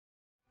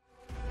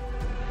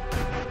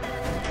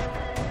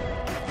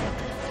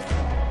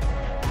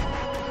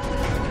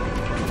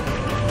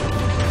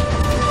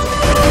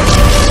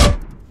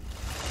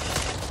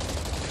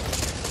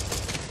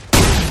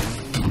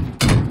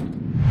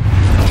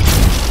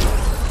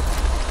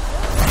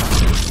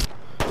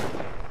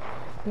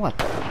What?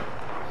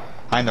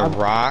 Behind the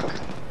rock.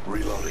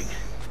 Reloading.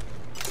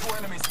 Two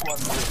enemy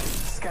squads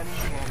scanning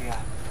the area.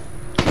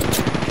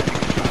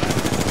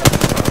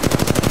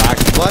 Back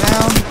to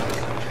Bloodhound.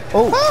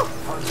 Oh!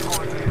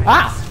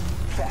 Ah!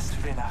 Fast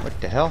winner. What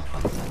the hell?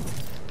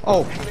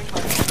 Oh.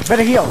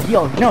 Better heal,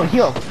 heal, no,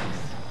 heal.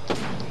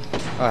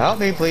 Oh, help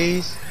me,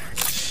 please.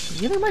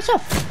 Healing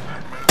myself.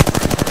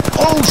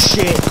 Oh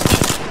shit!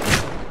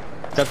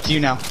 It's up to you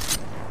now.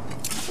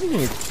 What do you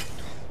mean?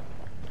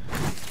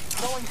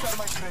 Throwing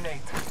thermite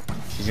grenade.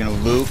 She's gonna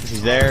loop.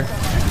 She's there.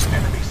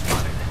 Enemy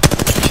spotted.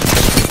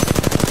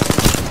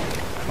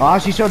 Oh,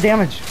 she showed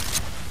damage.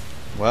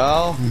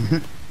 Well.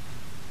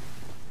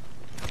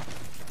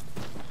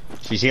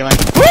 She's healing.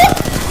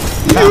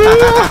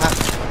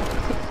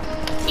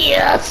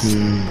 Yes!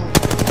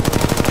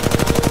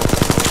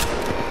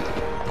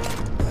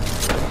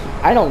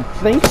 I don't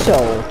think so,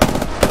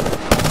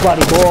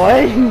 buddy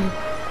boy.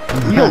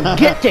 You don't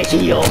get to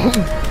heal.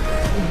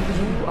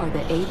 You are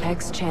the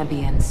Apex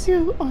Champions.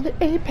 You are the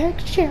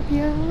Apex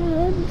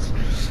Champions.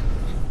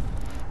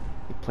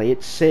 You play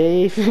it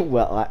safe.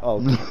 Well,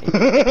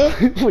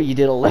 okay. Well, you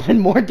did 11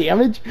 more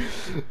damage.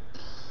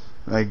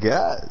 I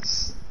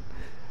guess.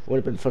 Would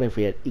have been funny if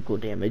we had equal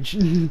damage. I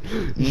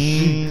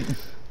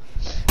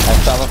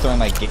thought about throwing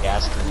like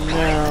gas grenades.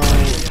 No.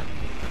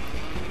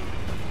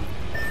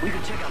 We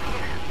can check out here.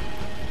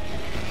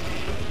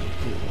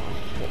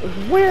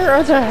 Where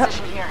are the hell?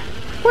 Position here.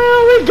 Where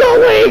are we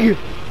going?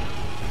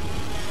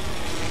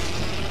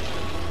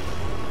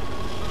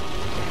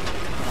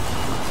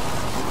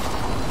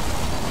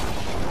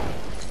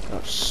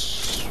 Oh,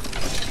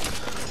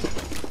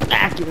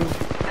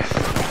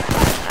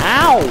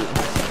 ow!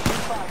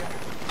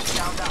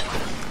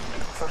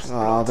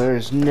 Oh,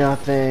 there's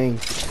nothing.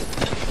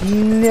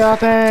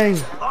 Nothing.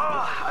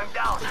 Oh, I'm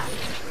down.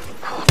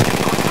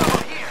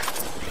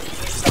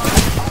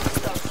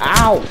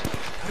 Ow!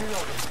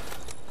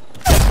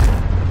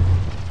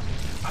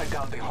 I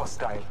downed the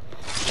hostile.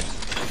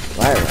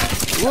 Fire.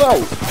 Whoa!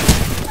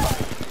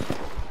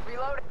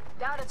 Reload.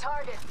 Down to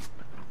target.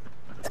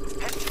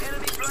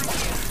 Enemy right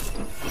here.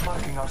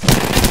 Marking our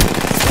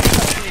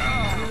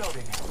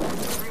reloading.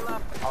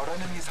 Our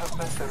enemies have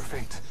met their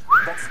fate.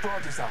 That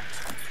squad is out.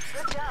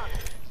 Good job.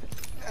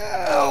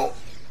 Ow!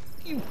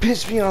 You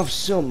piss me off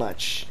so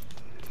much.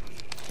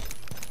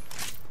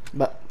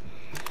 But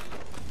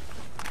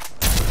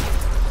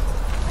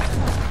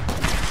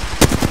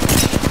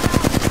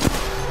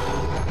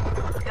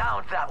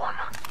Down that one.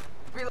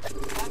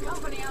 Got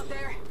company out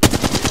there.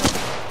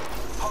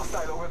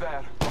 Hostile over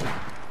there.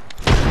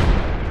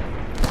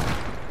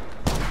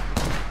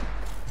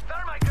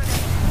 Thermite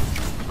grenade.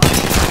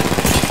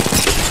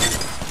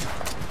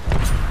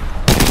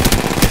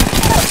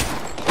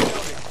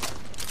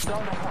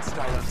 Down the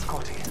hostile at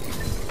Scotty.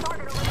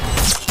 Target over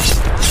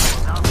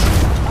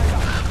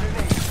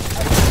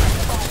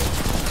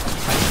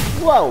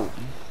whoa!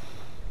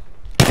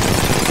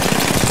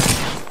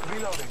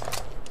 Reloading.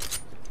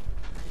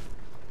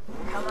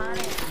 Come on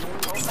in.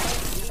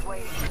 Just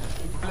waiting.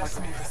 Bless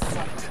me with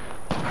sight.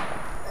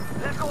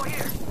 Let's go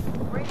here.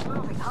 Wraith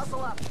moving.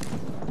 Hustle up.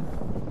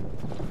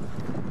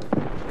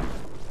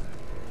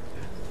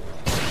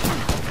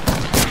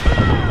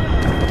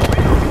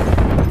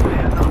 We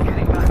are not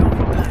getting back up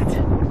from that.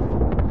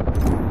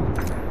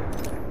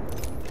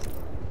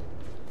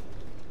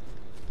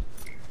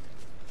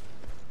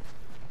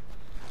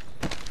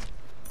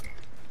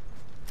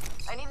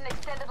 I need an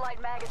extended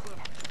light magazine.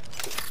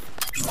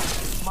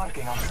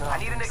 Marking our surroundings. I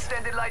need an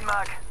extended light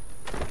mag.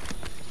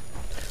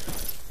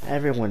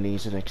 Everyone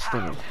needs an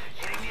extended.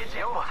 Hitting the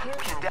agenda. Care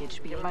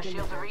package being my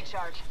shield to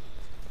recharge.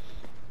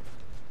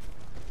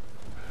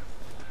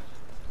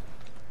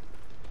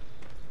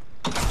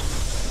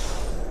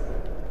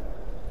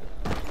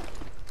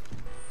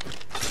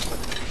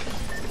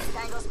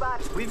 Tango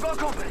spot. We've got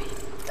company.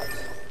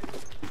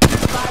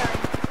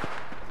 Firing.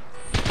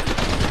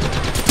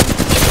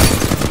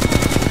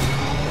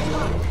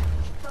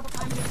 Double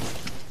time.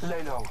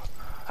 Lay low.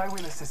 I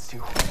will assist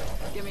you.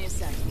 Give me a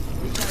sec.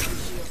 Recharge your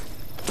shield.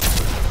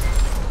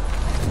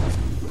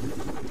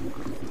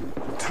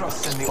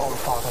 Trust in the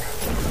All-Father.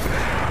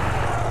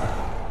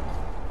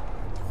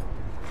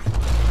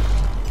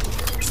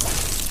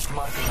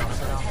 Marking our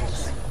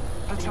surroundings.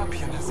 A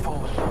champion has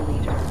fallen.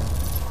 Leader.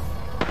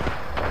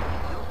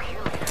 No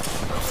kill here.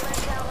 Movement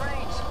down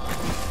range.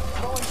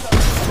 Throwing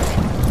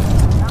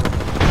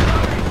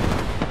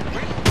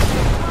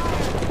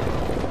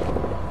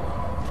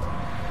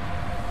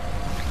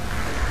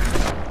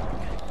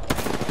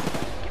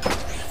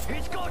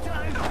It's go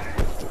time!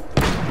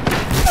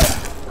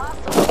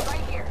 Hostile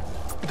right here.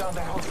 Down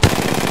the house.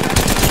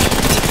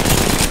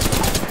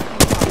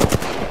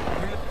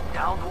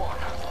 Down one.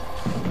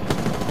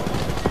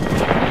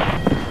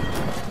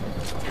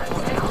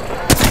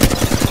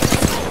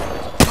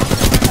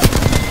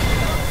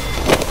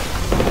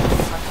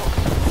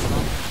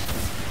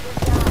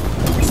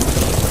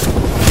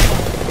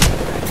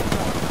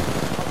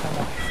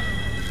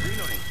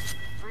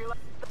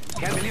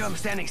 Can't believe I'm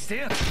standing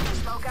still.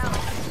 Smoke out.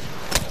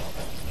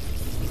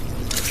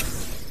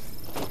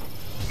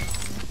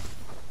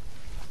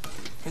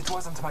 It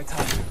wasn't my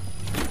time.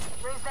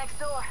 Ray's next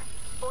door.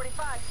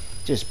 45.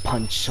 Just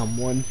punch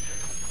someone.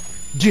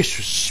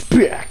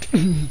 Disrespect.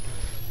 Barrel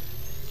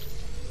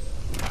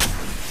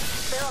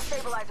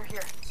stabilizer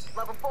here.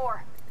 Level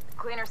 4.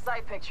 Cleaner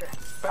sight picture.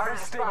 Barrel Hard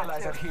to spot,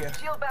 stabilizer too. here.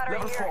 Shield battery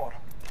Level here. 4.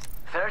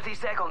 30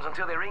 seconds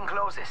until the ring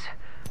closes.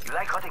 You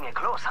like cutting it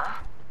close, huh?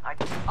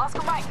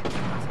 Oscar Mike. Keep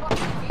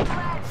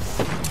red.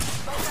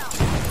 Slow down.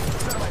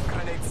 Thermite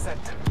grenade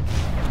set.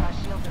 Get my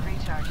shield to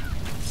recharge.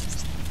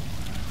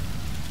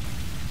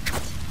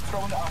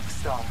 Throw an arc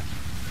star.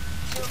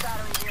 Shield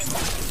battery here.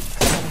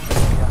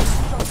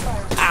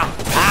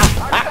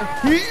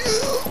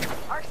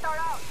 Arc star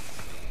out.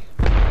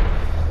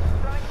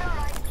 Throwing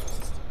thermite.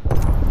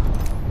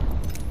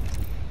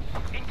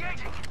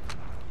 Engaging!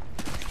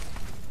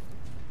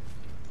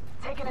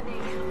 Taking a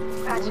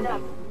knee. Patching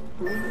up.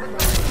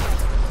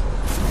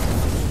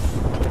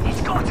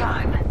 It's go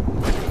time!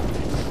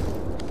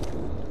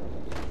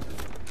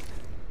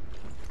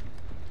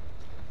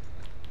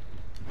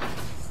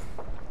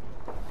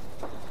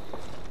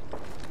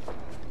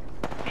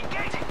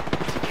 Engaging!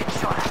 Get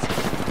shot at.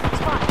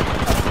 Spotted.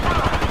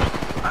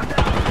 I'm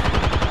down.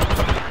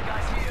 Bad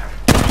guys here.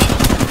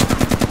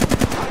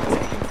 I'm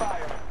taking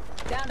fire.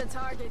 Down to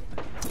target.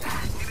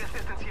 Need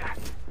assistance here.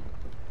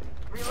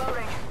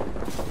 Reloading.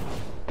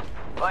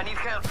 I need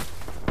help.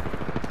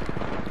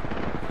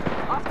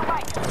 Oscar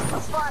Mike.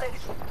 I'm spotted.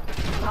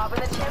 Hop in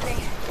the chimney.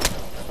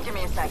 Give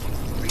me a second.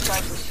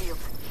 Recharge the shield.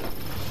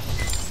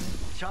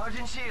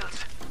 Charging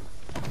shields.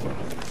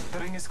 The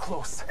ring is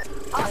close. Time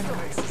Hostile.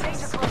 races.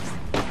 Danger close.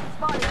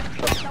 Spotted.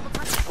 Double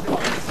punch.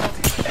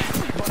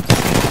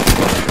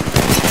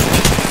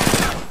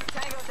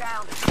 Tango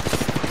down.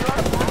 You're on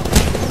a block.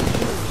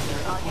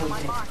 On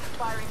my mark.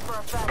 Firing for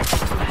effect.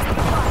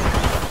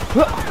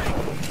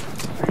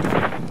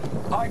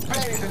 I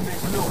bathe in the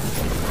blue.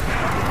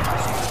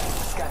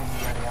 Scanning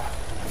the area.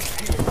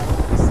 Healing my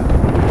wounds.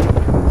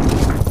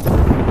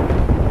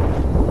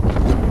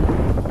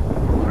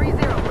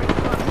 3-0. Bring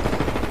close.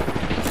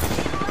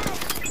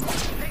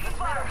 Taking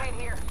fire. Right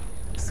here.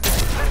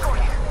 Scanning. Let's go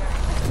here.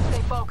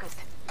 Stay focused.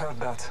 Heard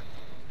that.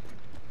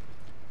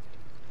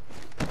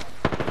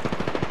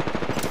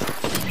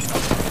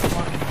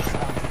 Marking the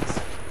surroundings.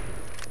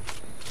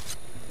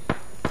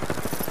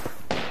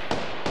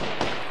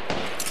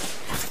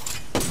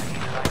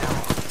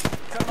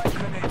 Thermite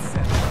grenade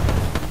set.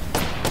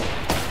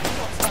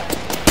 Shots fired.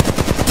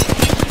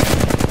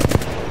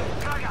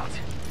 Drag out!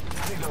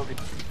 Reloading.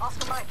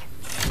 Oscar Mike.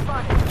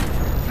 Spotted.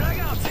 Drag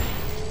out!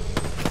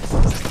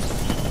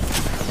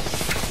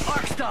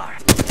 Arc star!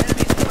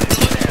 Enemy spotted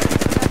over there!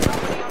 Got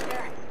company out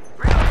there.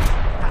 Reloading!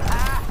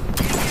 Ah!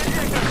 Give me a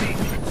ejector seat!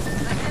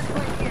 Let's just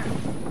wait here.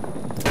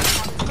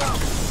 Go!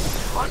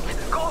 What?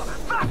 Go!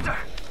 Faster!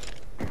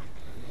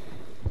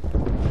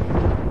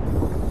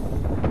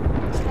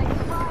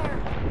 Taking fire.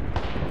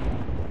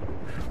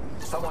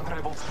 Someone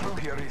traveled through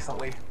here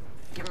recently.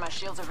 Give my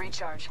shields a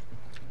recharge.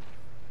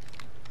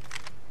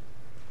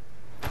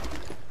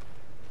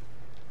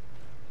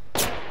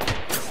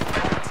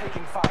 I'm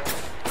taking fire.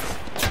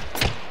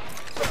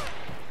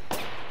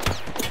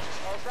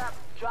 Heads up.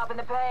 Dropping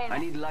the pain. I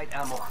need light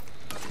ammo.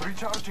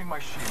 Recharging my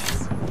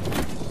shields.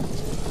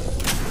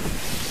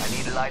 I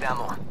need light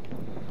ammo.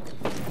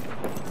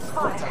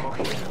 Spotted. Ammo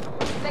here.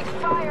 Taking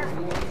fire.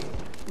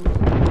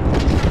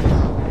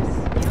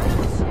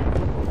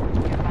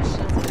 Give my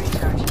shields a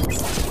recharge.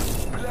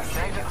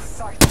 Blessing at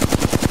sight.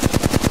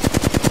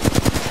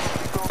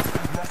 God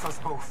bless us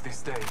both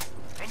this day.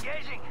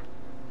 Engaging!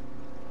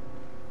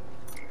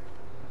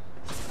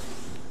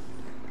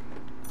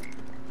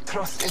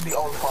 Trust in the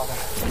All-Father.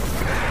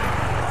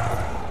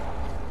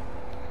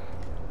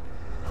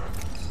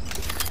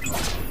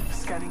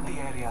 Scanning the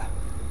area.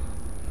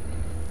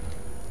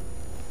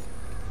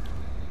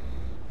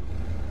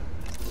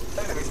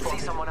 Enemy See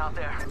spotted. someone out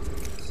there.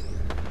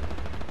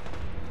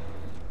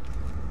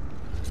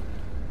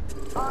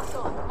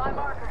 Hostile. My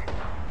marker.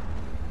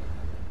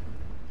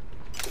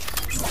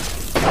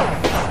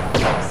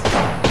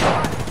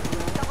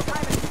 Double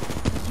timing.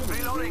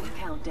 Reloading.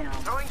 Countdown.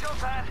 Throwing jump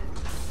pad.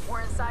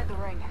 We're inside the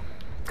ring.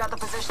 Got the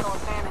positional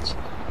advantage.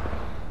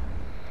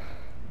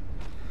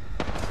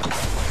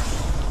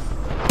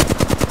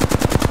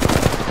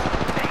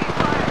 Taking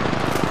fire.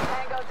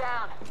 Tango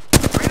down.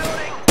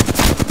 Reloading.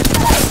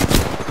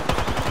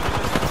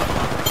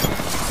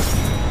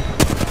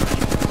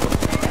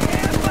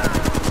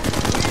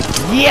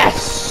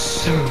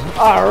 Yes!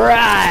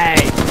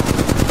 Alright!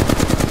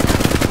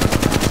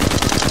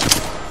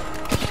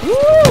 Woo!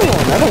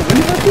 Another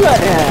win for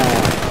Bloodhound!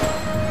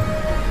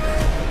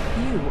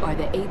 You are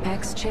the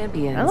Apex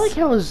champions. I like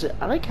how it's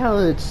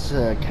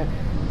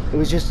it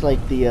was just like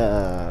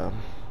the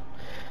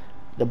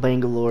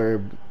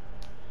Bangalore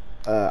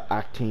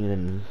Octane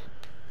and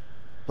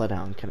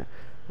Bloodhound kind of.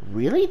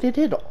 Really? They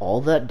did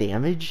all that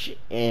damage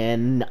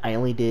and I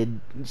only did.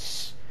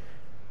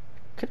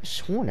 Could have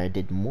sworn I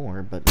did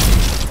more, but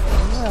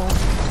well.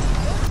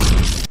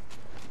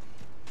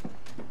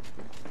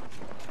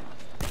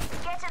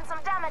 Getting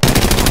some damage.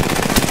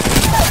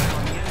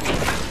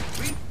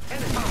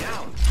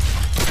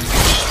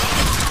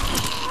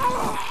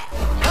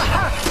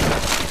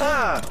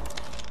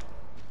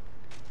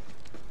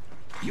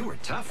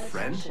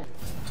 friend.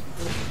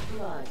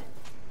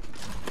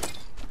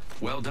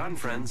 Well done,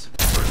 friends.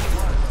 First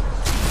blood.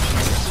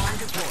 Line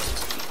deployed.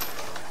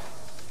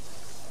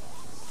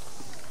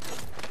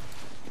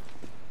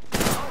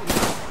 Oh,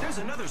 no, there's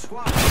another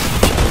squad.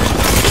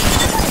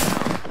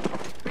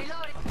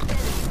 Reloading.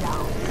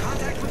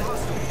 Contact with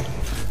hostile.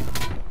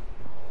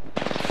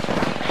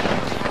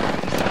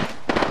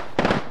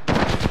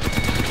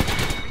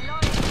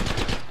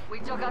 We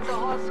took out the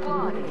whole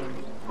squad.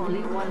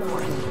 Only one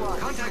more squad.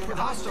 Contact with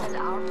hostile. And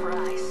our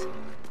prize.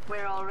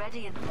 We're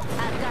already in.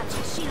 I've got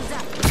you. Shields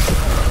up.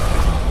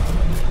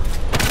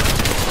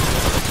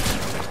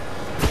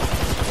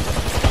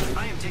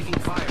 I am taking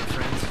fire,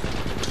 friends.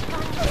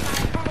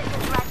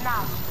 Right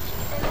now.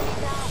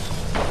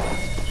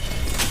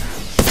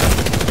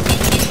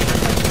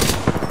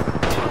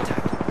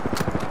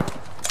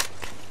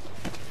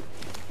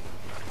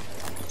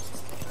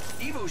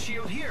 Evo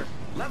shield here.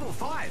 Level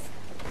 5.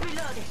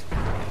 Reloaded.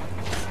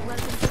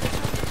 Welcome to the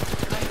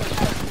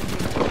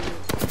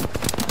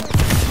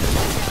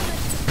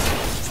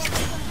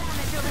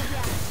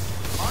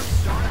Arc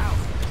star out.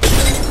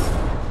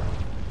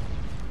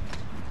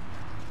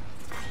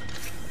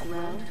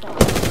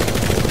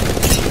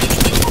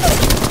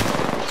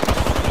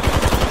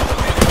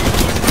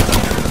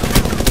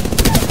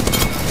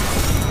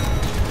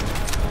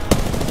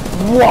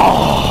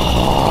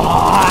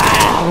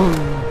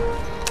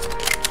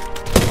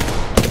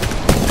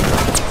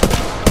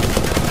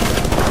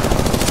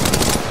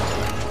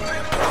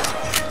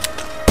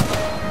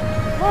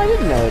 Oh, I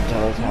didn't know it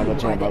tells how You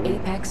much are I'm the about.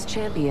 Apex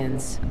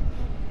Champions.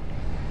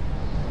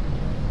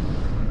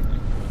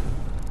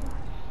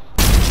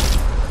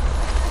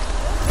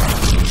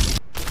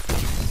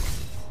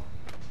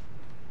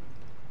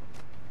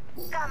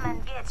 Come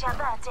and get your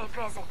birthday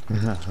present.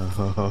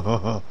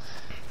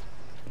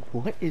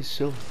 What is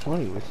so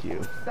funny with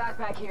you?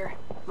 Backpack here.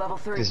 Level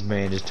 3. This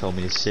man just told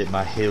me to sit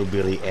my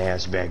hillbilly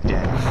ass back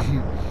down.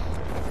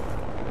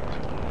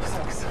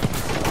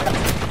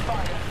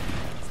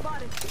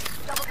 Spotted.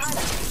 Double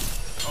contact.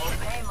 Oh,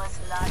 painless.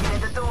 Lock in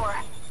the door.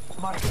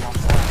 Marking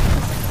outside.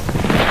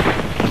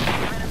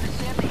 Right up the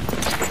chimney.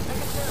 Take it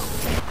two.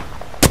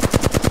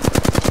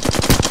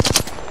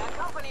 Got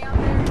company out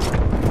there.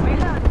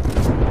 Reload.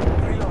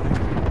 Reloading.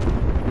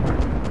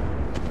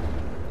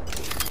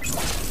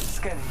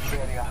 Scanning the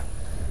area.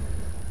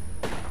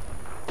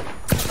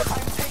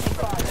 I'm taking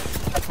fire.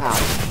 Ah,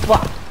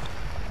 fuck!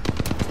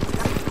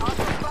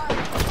 Also spotted.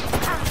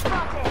 I'm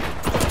spotted.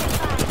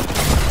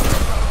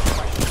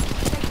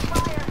 Take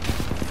fire.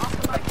 Off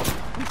the mic.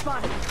 We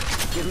spotted.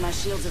 Give my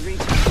shields a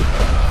reach.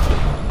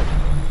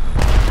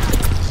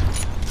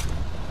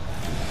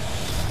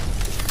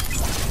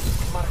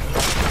 Marking.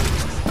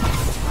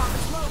 On the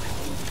smoke.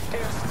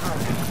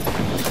 Airstrike.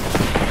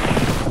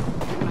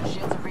 Give my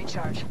shields a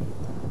recharge.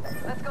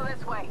 Let's go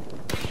this way.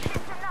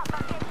 Listen up.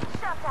 I'm getting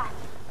shot at.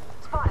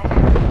 Spotted.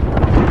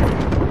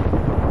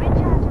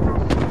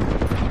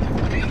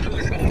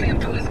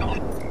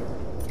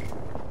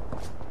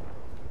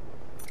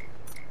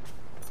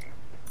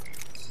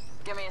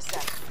 Give me a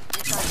sec.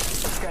 Recharge.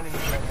 Scanning the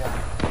area.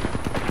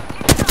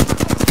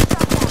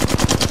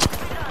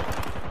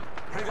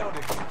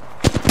 Reloading.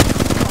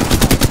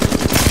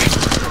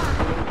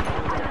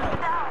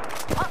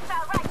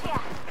 Hostile right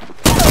here.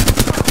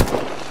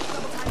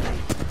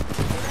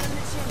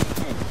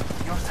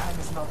 Your time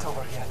is not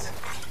over yet.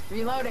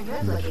 Reloading.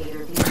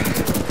 Replicator.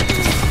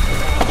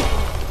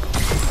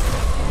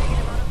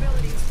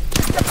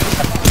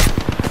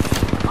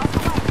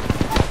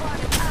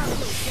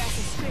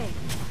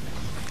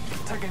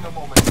 Taking a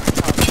moment.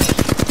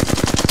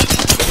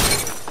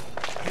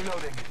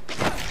 Reloading.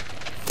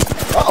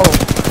 Uh-oh!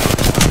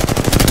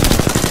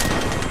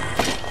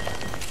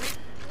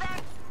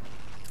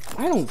 I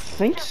don't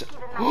think so.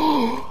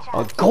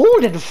 A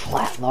golden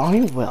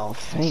flatline? Well,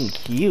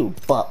 thank you,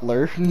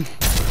 butler.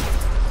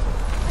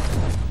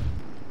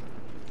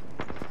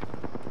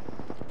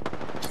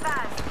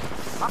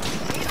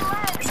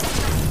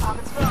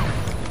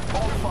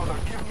 All father,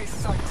 give me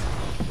sight.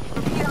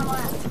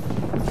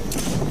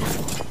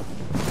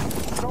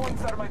 Throwing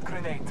thermite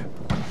grenade.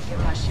 Give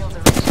my shields a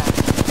recharge.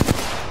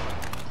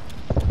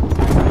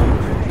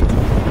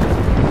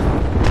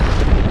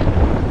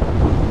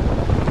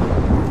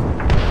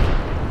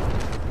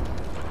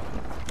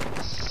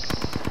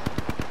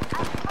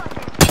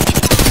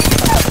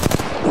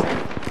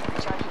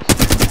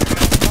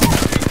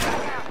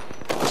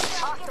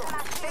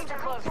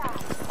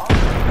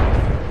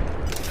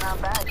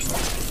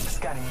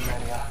 Scanning the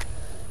area.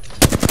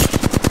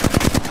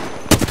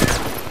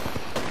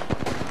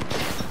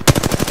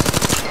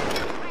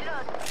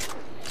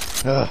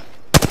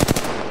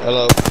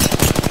 Hello.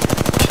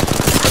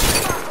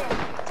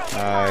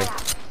 Hi.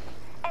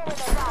 I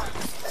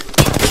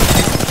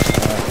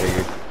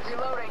figured.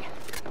 Reloading.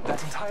 That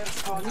entire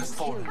squad has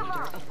fallen.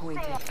 Leader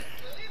appointed.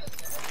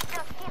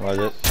 Was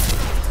it?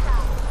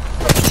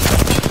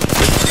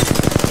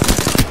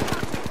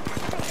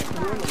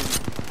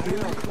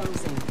 Ring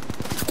closing.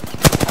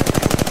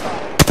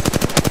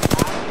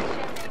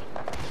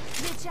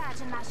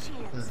 Recharging my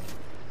shields.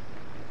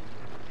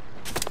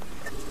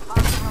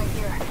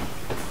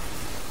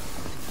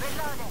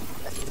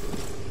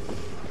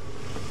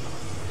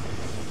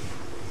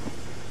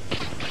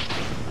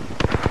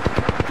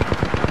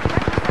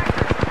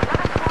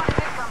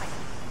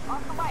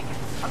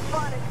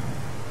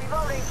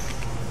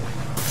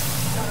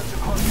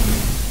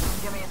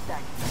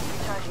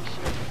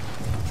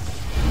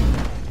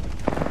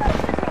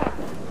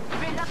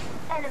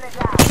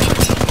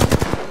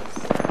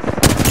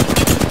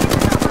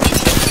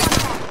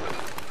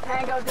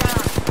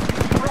 down.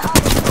 We're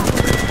almost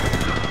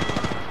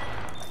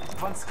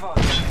One squad.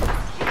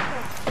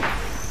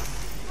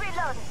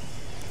 reloading.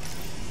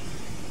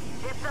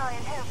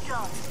 Deploying health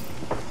drone.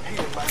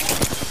 Healing my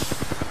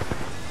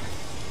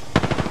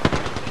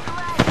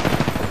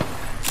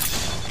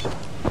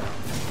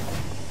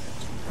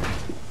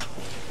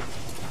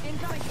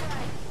Incoming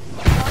fire.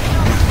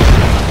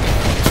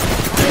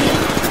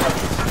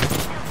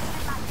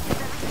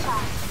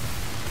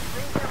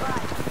 Rings are by.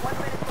 1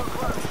 minute till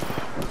close.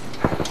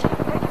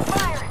 Taking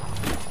fire.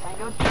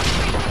 Tango.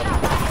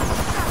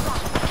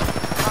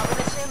 Top of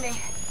the chimney.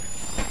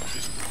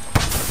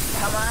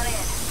 Come on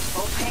in.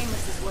 Old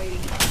Painless is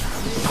waiting.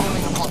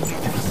 calling upon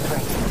Victor's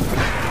strength.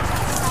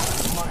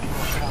 Marking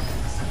your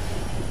surroundings.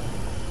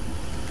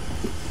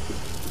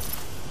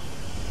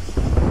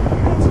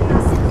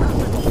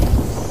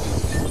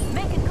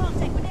 Making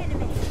contact with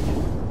enemy.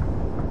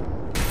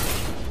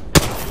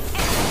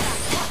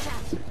 Watch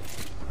out.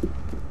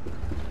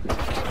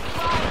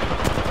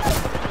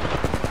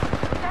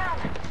 Down.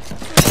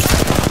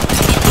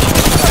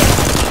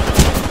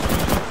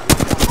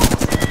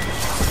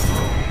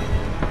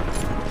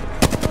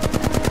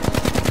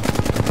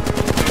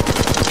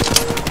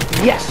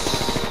 Yes!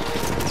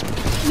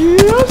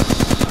 Yes!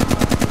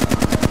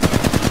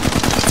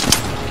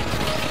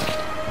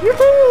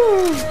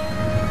 Yoo-hoo!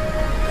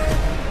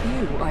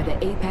 You are the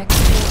Apex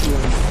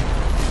Champions.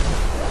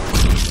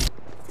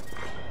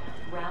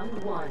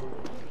 Round 1.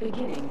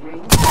 Beginning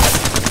ring.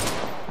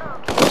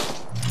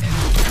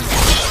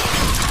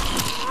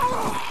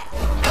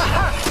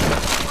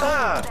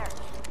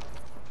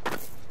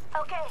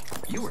 Okay.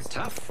 You were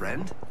tough,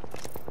 friend.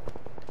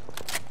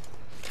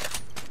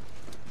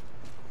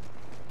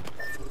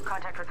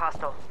 Contact with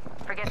hostile.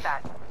 Forget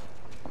that.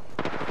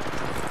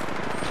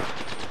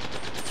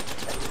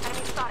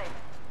 Enemy spotted.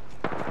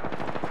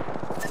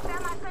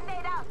 Stand my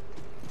grenade out.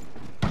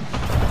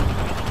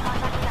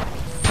 Contact with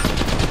enemy.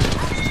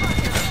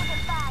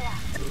 Fire.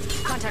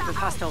 Contact with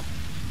hostile.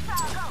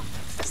 Fire,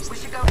 go. We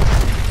should go.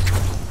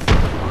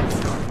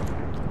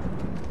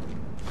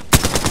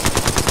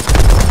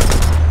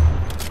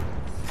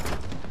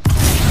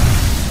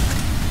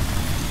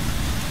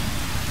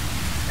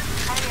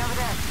 Enemy over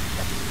there.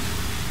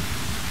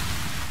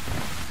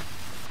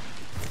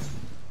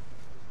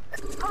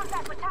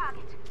 Contact with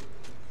target.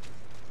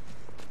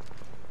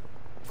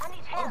 I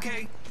need help.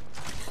 Okay.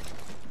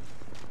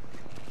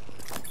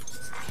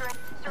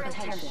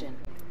 Attention.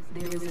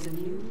 There is a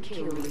new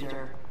kill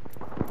leader.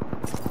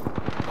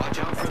 Watch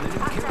out for the new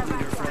kill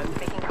leader, friend.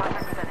 Making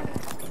contact with enemy.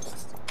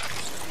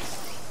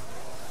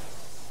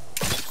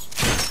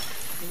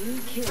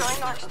 New kill Throwing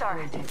leader Arc Star.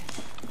 appointed.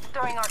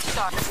 Throwing Arc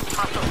Star.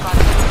 Hostile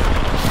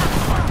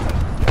spotted.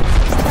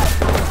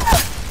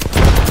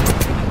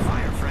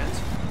 Fire, friends.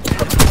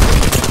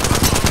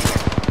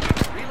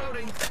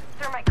 Reloading.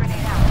 Thermite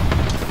grenade out.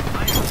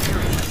 I'm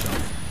preparing myself.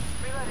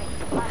 Reloading.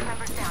 Last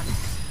member's down.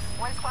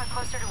 One squad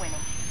closer to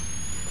winning.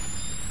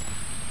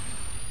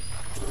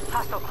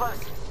 Hostile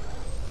close.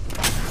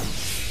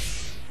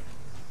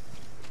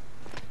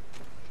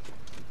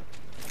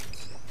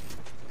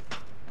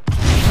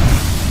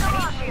 Come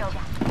on, shield.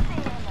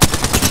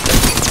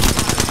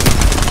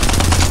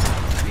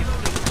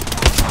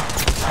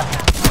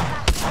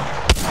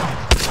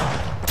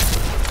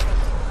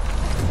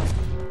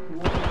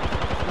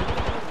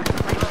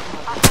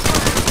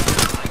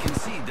 I can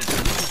see that the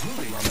ring's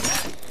moving on the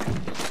map.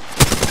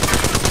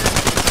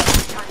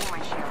 Charging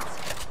my shields.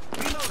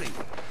 Reloading.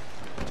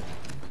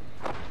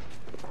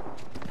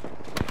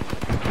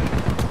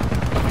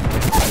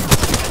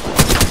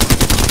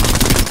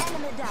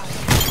 Enemy down.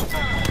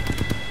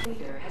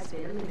 Leader has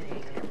been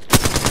eliminated.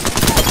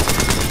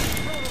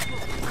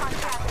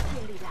 Contact.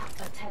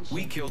 Attention.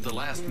 We killed the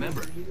last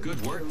member.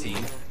 Good work,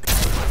 team.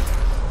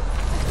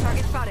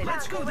 Target spotted.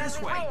 Let's go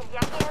this way. Win, ya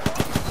hear me?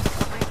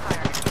 Opening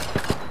fire.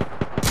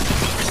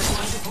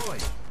 Line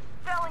deployed.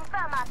 Throwing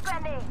thermite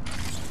grenade.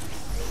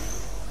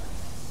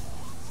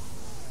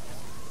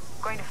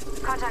 Going to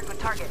contact with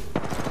target.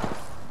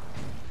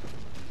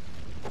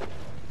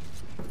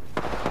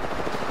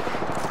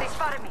 They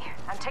spotted me.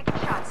 I'm taking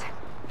shots.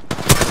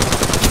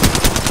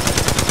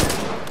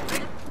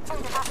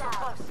 Hostile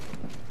close.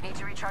 Need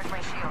to recharge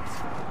my shields.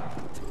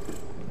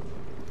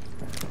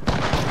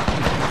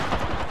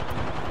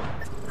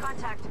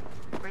 Contact.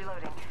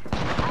 Reloading.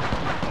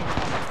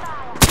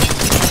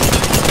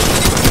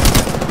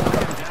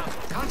 Down.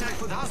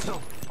 Contact with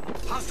hostile.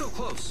 Hostile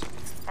close.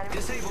 Enemy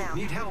Disabled. down.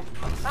 Need help.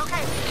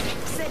 Okay.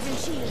 Setting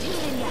shield.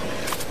 Healing ya.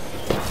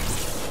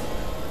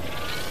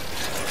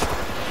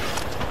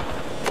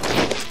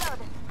 Reload.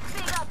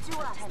 Big up to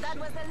us. That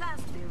was the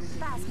last.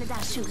 Pass me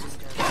that shooter.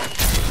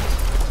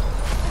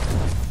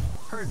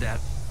 Heard that.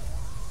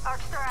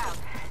 Arc Star out.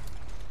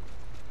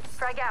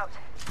 Frag out.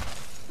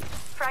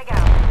 Frag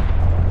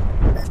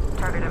out.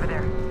 Target over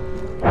there.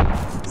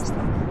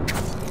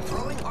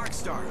 Throwing Arc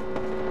Star.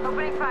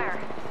 Opening fire.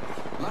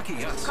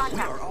 Lucky us. We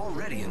Contact. are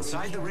already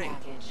inside the ring.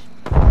 Package.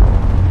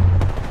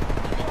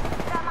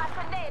 Thermite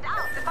grenade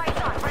out. The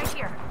fight's on right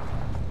here.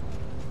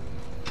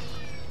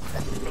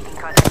 Making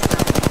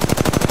contact.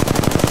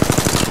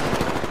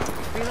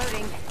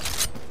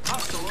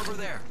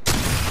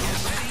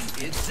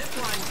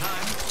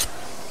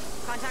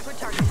 Contact with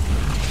target.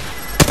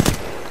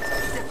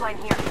 Zip line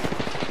here.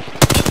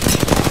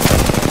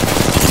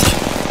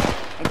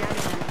 I downed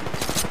an enemy.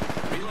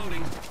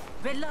 Reloading.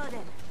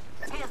 Reloaded.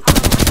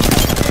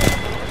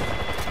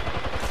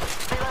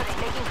 Reloading.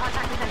 Making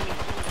contact with enemy.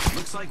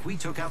 Looks like we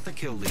took out the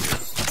kill leader.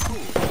 Cool.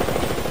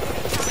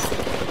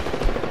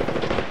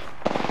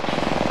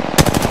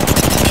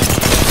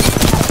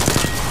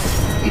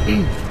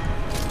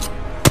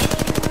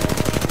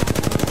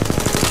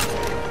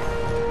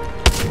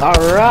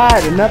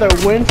 Alright, another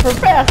win for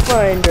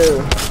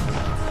Pathfinder!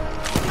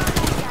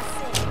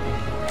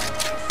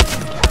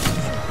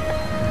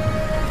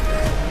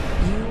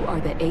 You are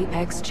the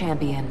Apex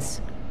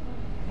Champions.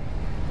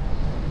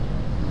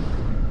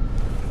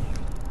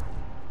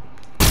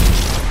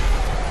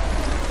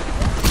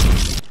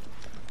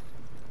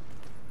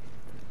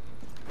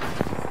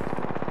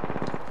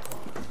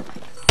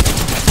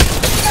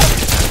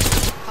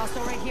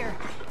 Hostile right here.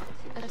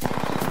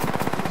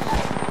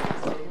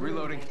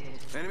 Reloading.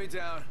 Enemy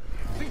down.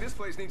 I think this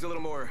place needs a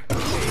little more.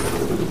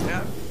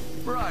 Yeah.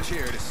 Mirage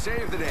here to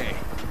save the day.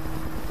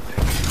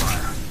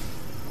 Fire.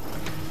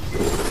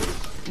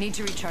 Need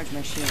to recharge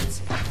my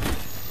shields. Getting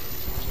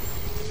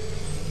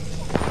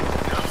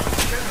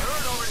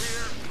hurt over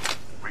here.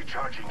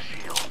 Recharging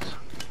shields.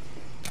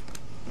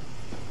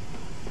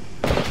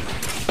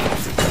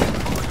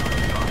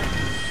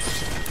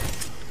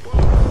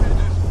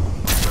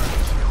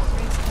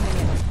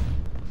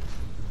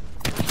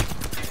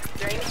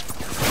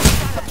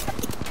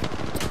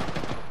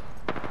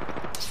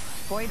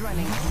 Void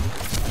running.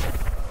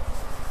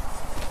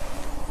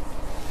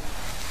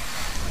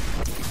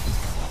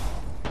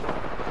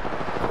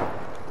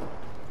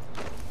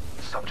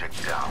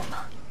 Subject down.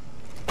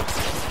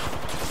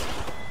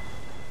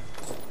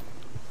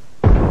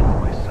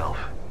 Myself.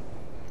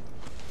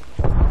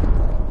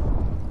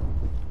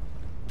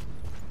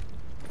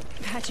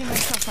 Patching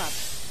myself up.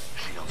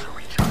 Shields are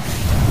recharged.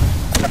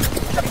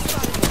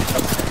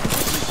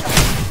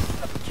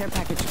 Care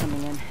package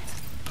coming in.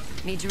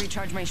 Need to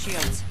recharge my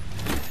shields.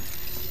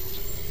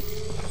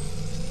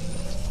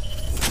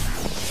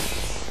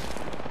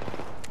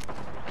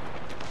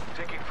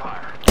 Taking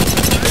fire.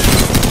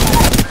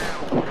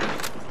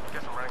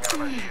 Guess I'm running out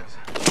of ideas.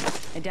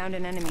 I downed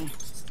an enemy.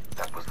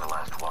 That was the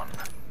last one.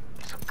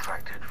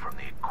 Subtracted from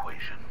the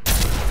equation.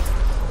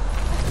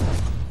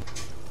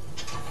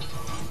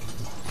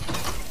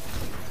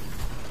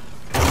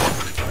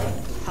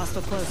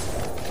 Hostile close.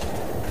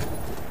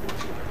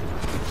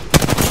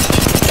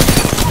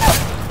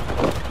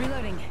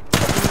 Reloading.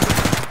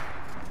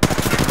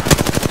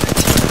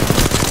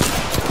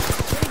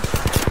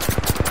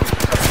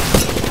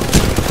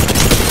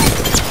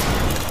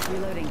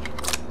 Reloading.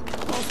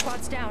 All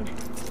squads down.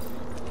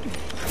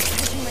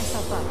 Catching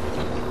myself up.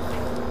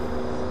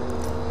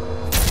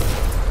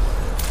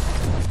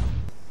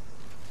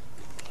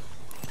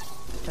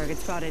 Target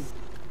spotted.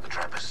 The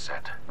trap is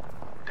set.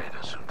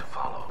 Data soon to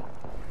follow.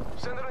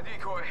 Send in a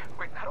decoy.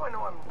 Wait, how do I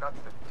know I'm not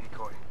the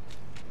decoy?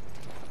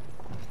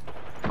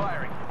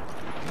 Firing.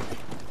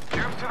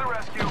 Cubes to the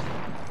rescue.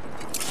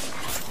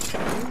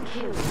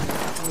 Kill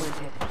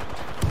aborted.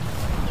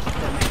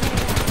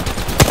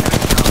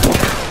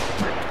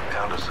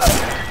 Down to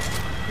subject.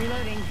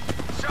 Reloading.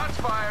 Shots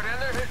fired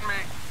and they're hitting me.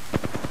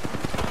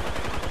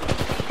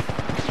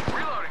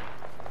 Reloading.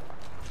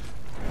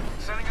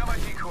 Sending out my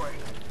decoy.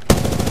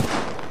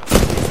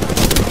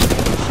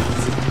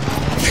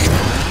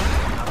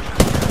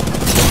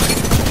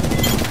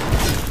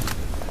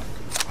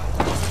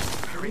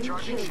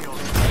 Recharging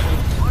shields.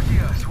 Lucky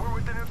us, we're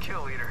with the new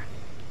kill leader.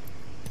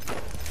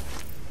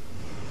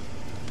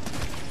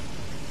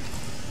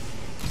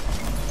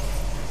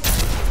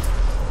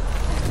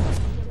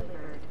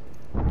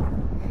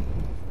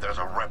 There's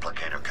a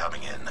replicator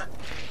coming in.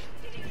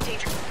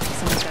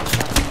 Someone's got a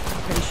shot.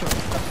 Pretty sure.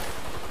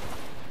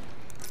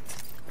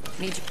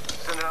 Need to.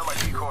 Sending out my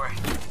decoy.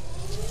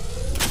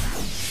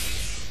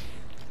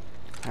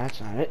 That's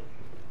not it.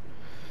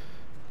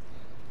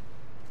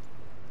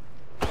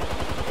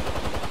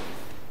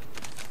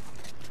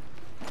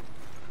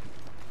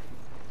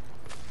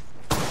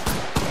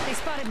 They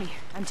spotted me.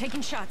 I'm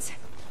taking shots.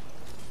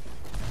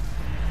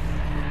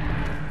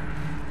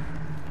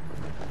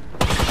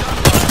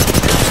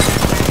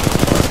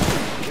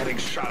 Getting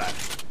shot at.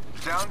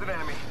 Downed an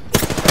enemy.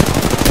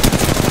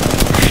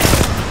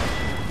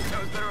 That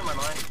was better in my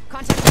mind.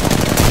 Contact.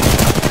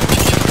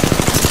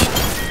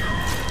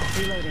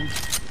 Reloading.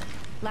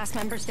 Last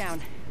member's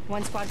down.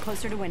 One squad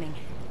closer to winning.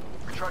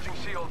 Recharging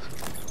shields.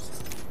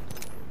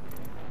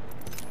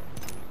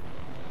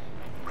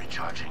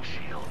 Recharging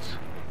shields.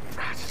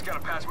 I just gotta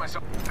pass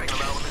myself. Take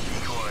him out with a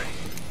decoy.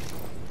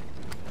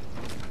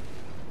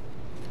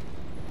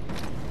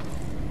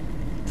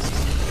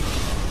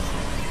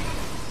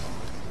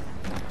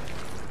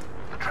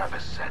 The trap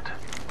is set.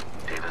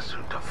 Data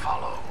soon to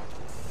follow.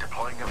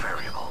 Deploying a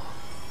variable.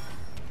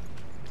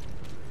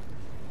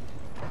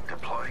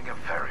 Deploying a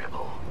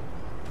variable.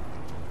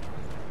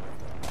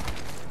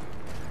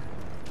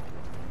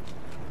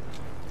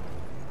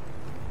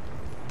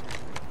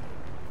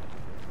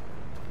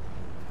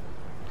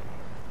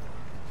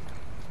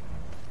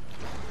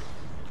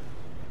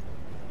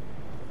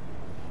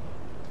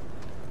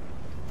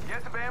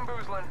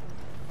 bamboozling.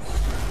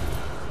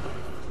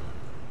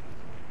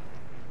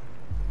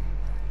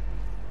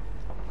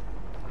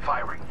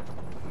 Firing.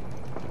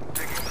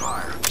 Taking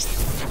fire.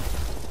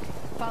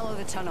 Follow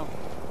the tunnel.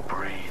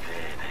 Breathe it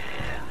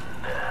in.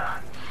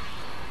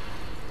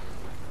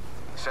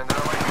 Send it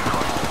away.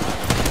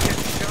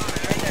 Getting shot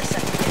at. Right there,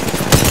 second.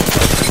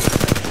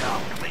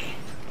 Talk to me.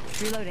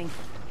 Reloading.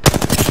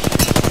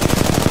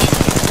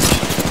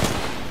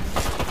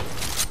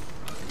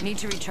 Need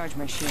to recharge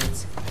my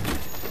shields.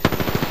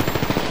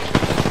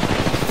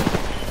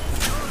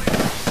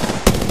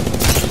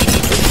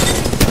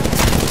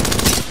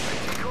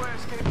 Decoy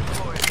escape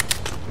deployed.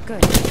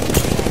 Good.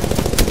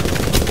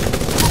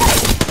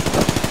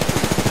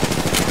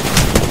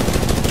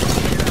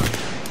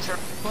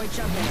 Boy,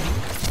 jump in.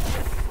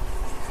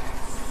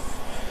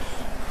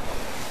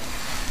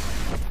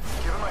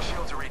 Giving my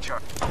shields a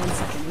recharge. 1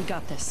 second, we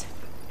got this.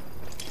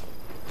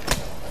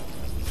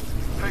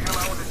 Taking him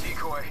out with a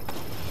decoy.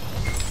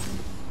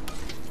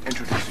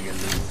 Introducing a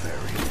new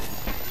variable.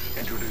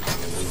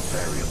 Introducing a new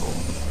variable.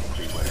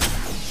 Beware.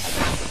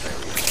 Another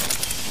variable.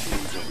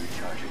 Shields are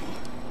recharging.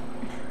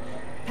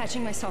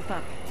 Patching myself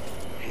up.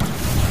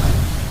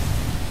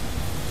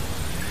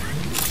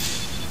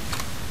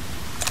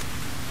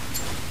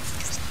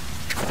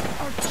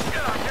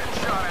 Yeah, I'm getting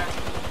shot at.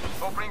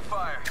 Opening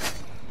fire.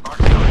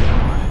 Marking on.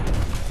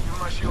 Giving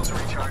my shields a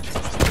recharge.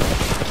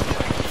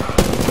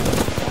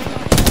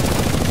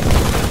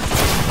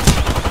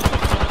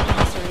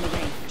 Officer in the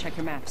ring. Check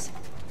your maps.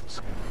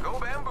 Go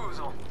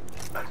bamboozle.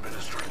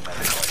 Administering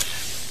medical.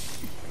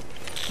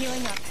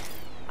 Healing up.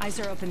 Eyes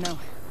are open though.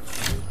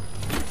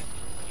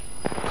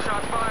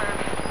 Shots fired.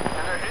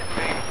 And they're hitting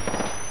me.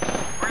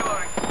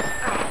 Reloading.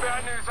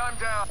 Bad news, I'm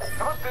down.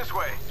 Come up this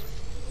way.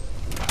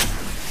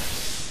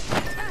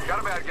 Got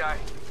a bad guy.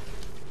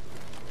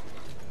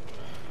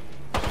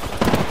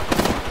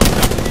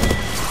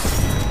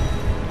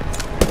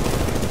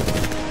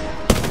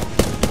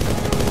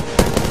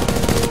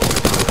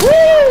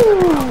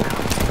 Woo!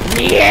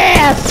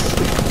 Yes!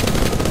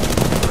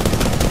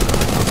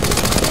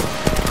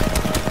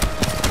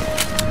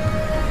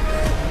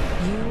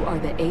 You are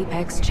the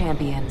Apex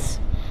Champions.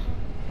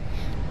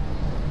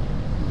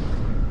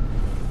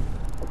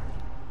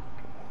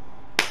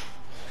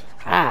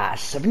 Ah,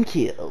 7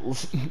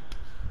 kills.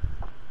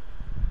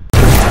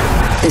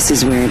 This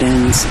is where it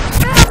ends.